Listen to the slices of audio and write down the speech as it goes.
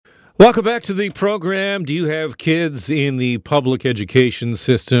Welcome back to the program. Do you have kids in the public education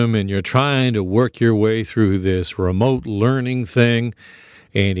system and you're trying to work your way through this remote learning thing?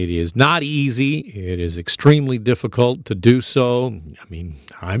 And it is not easy. It is extremely difficult to do so. I mean,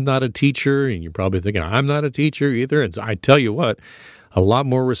 I'm not a teacher, and you're probably thinking, I'm not a teacher either. And I tell you what, a lot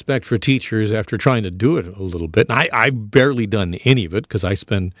more respect for teachers after trying to do it a little bit. And I've barely done any of it because I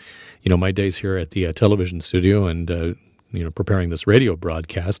spend, my days here at the television studio and preparing this radio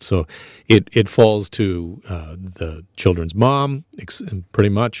broadcast. So it falls to the children's mom, pretty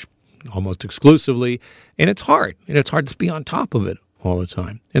much, almost exclusively, and it's hard. And it's hard to be on top of it all the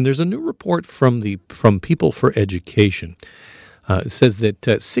time. And there's a new report from People for Education. It says that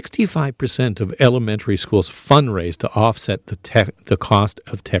 65% of elementary schools fundraise to offset the cost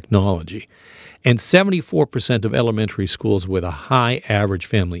of technology. And 74% of elementary schools with a high average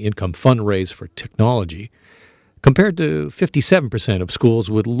family income fundraise for technology, compared to 57% of schools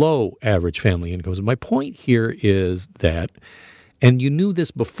with low average family incomes. And my point here is that, and you knew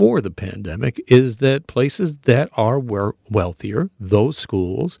this before the pandemic, is that places that are wealthier, those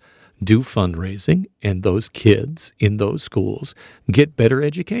schools do fundraising, and those kids in those schools get better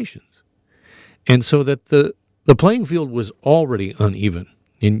educations. And so that the playing field was already uneven.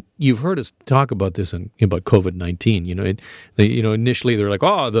 And you've heard us talk about this about COVID-19. Initially they're like,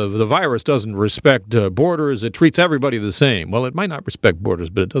 oh, the virus doesn't respect borders. It treats everybody the same. Well, it might not respect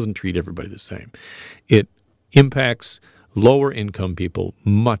borders, but it doesn't treat everybody the same. It impacts lower income people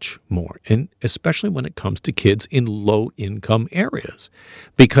much more, and especially when it comes to kids in low income areas,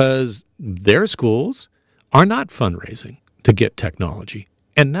 because their schools are not fundraising to get technology.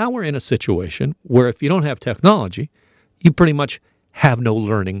 And now we're in a situation where if you don't have technology, you pretty much have no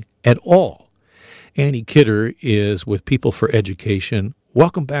learning at all. Annie Kidder is with People for Education.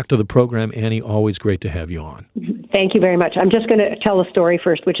 Welcome back to the program, Annie. Always great to have you on. Thank you very much. I'm just going to tell a story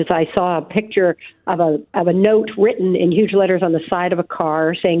first, which is I saw a picture of a note written in huge letters on the side of a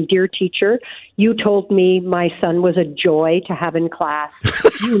car saying, "Dear teacher, you told me my son was a joy to have in class.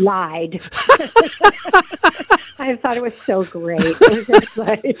 You lied." I thought it was so great. It was just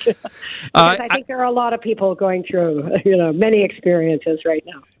like, because I think there are a lot of people going through, many experiences right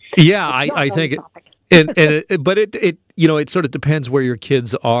now. Yeah, I think but it sort of depends where your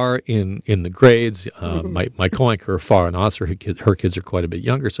kids are in the grades. My co-anchor Farah Nasser, her kids are quite a bit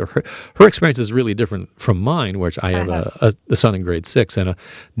younger, so her experience is really different from mine, which I have a son in grade 6 and a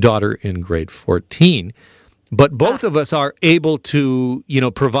daughter in grade 14. But both of us are able to,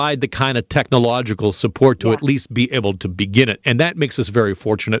 provide the kind of technological support to at least be able to begin it, and that makes us very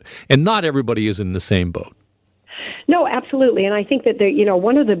fortunate. And not everybody is in the same boat. No, absolutely. And I think that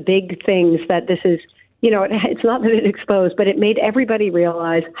one of the big things that this is, it's not that it exposed, but it made everybody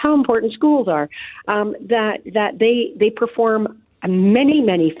realize how important schools are, that they perform many,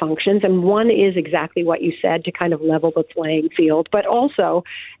 many functions. And one is exactly what you said, to kind of level the playing field, but also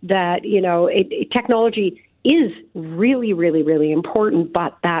that, technology is really, really, really important,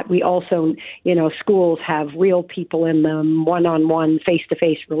 but that we also, schools have real people in them, one-on-one,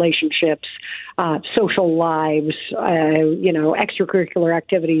 face-to-face relationships, social lives, extracurricular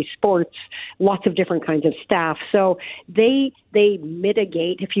activities, sports, lots of different kinds of staff. So they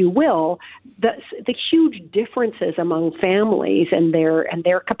mitigate, if you will, the huge differences among families and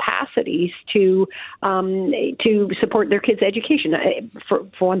their capacities to support their kids' education. For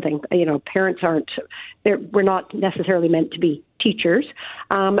one thing, parents we're not necessarily meant to be teachers,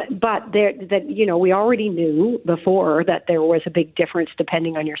 but we already knew before that there was a big difference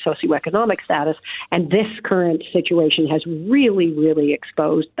depending on your socioeconomic status, and this current situation has really, really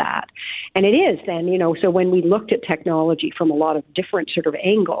exposed that. And it is then, so when we looked at technology from a lot of different sort of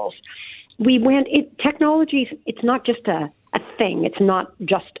angles, technology, it's not just a thing. It's not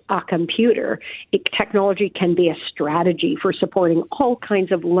just a computer. Technology can be a strategy for supporting all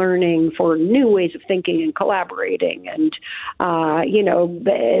kinds of learning, for new ways of thinking and collaborating, and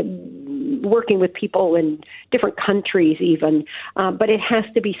working with people in different countries even. But it has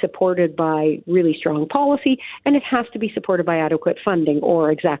to be supported by really strong policy, and it has to be supported by adequate funding,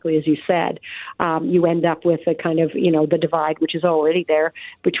 or exactly as you said, you end up with a kind of, the divide, which is already there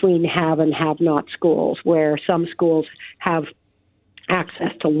between have and have not schools, where some schools have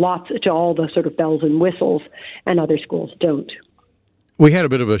access to all the sort of bells and whistles, and other schools don't. We had a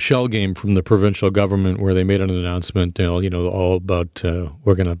bit of a shell game from the provincial government where they made an announcement, all about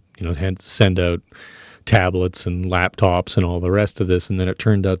we're going to send out tablets and laptops and all the rest of this, and then it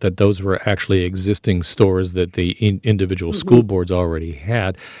turned out that those were actually existing stores that the individual school boards already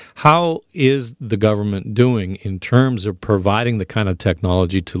had. How is the government doing in terms of providing the kind of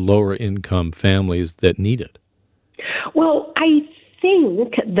technology to lower income families that need it? Well, I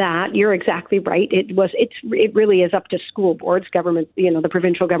think that you're exactly right. It really is up to school boards. Government, the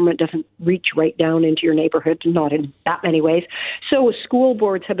provincial government doesn't reach right down into your neighborhood, not in that many ways. So school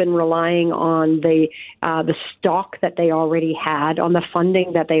boards have been relying on the stock that they already had, on the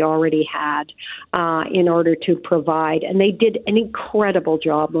funding that they already had, in order to provide. And they did an incredible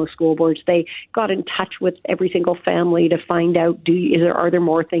job. Most school boards, they got in touch with every single family to find out, are there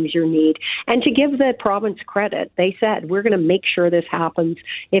more things you need? And to give the province credit, they said, we're going to make sure this happens.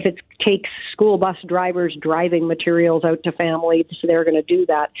 If it takes school bus drivers driving materials out to families, they're going to do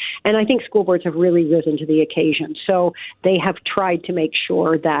that. And I think school boards have really risen to the occasion. So they have tried to make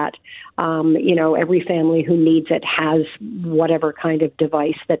sure that every family who needs it has whatever kind of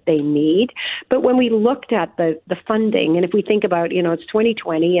device that they need. But when we looked at the funding, and if we think about, it's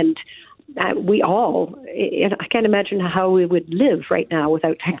 2020 and I can't imagine how we would live right now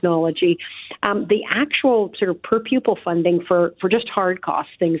without technology. The actual sort of per pupil funding for just hard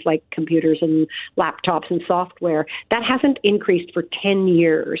costs, things like computers and laptops and software, that hasn't increased for 10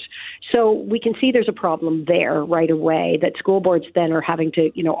 years. So we can see there's a problem there right away, that school boards then are having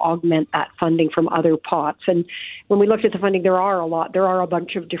to, augment that funding from other pots. And when we looked at the funding, there are a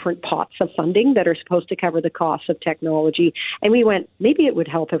bunch of different pots of funding that are supposed to cover the costs of technology. And we went, maybe it would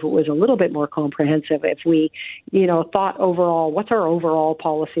help if it was a little bit more comprehensive, if we, thought overall, what's our overall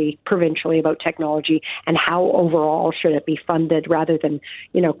policy provincially about technology, and how overall should it be funded, rather than,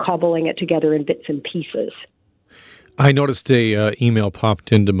 cobbling it together in bits and pieces. I noticed a email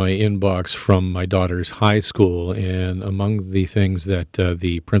popped into my inbox from my daughter's high school, and among the things that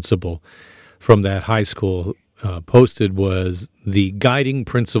the principal from that high school posted was the guiding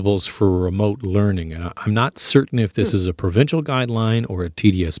principles for remote learning. And I'm not certain if this is a provincial guideline or a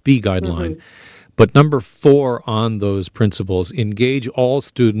TDSB guideline, but number 4 on those principles: engage all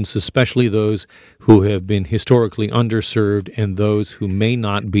students, especially those who have been historically underserved and those who may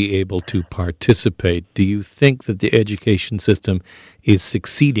not be able to participate. Do you think that the education system is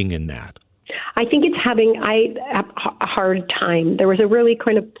succeeding in that? I think it's having a hard time. There was a really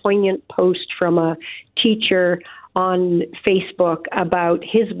kind of poignant post from a teacher on Facebook about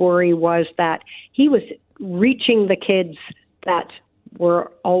his worry was that he was reaching the kids that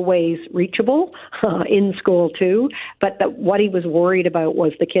were always reachable in school too, but that what he was worried about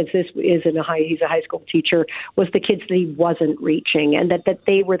was the kids. He's a high school teacher. Was the kids that he wasn't reaching, and that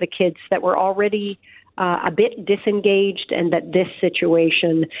they were the kids that were already a bit disengaged, and that this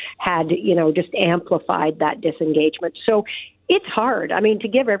situation had, just amplified that disengagement. So it's hard. I mean, to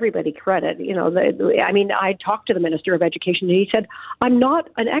give everybody credit, I talked to the Minister of Education, and he said, I'm not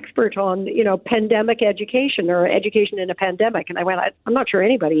an expert on, pandemic education or education in a pandemic. And I went, I'm not sure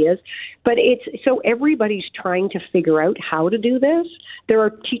anybody is. But so everybody's trying to figure out how to do this. There are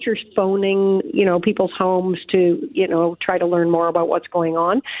teachers phoning, people's homes to, try to learn more about what's going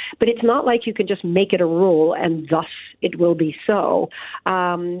on. But it's not like you can just make it a rule and thus it will be so.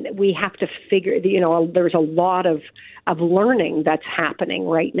 We have to figure, there's a lot of learning that's happening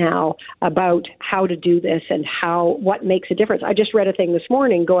right now about how to do this and what makes a difference. I just read a thing this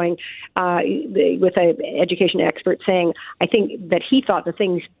morning going with an education expert saying, I think that he thought the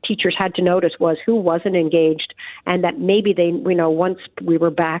things teachers had to notice was who wasn't engaged, and that maybe they, once we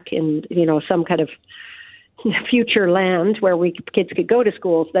were back in, some kind of future land where kids could go to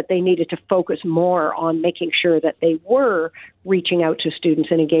schools, that they needed to focus more on making sure that they were reaching out to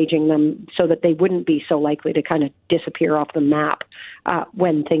students and engaging them, so that they wouldn't be so likely to kind of disappear off the map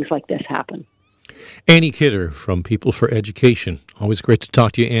when things like this happen. Annie Kidder from People for Education. Always great to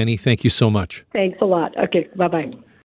talk to you, Annie. Thank you so much. Thanks a lot. Okay, bye-bye.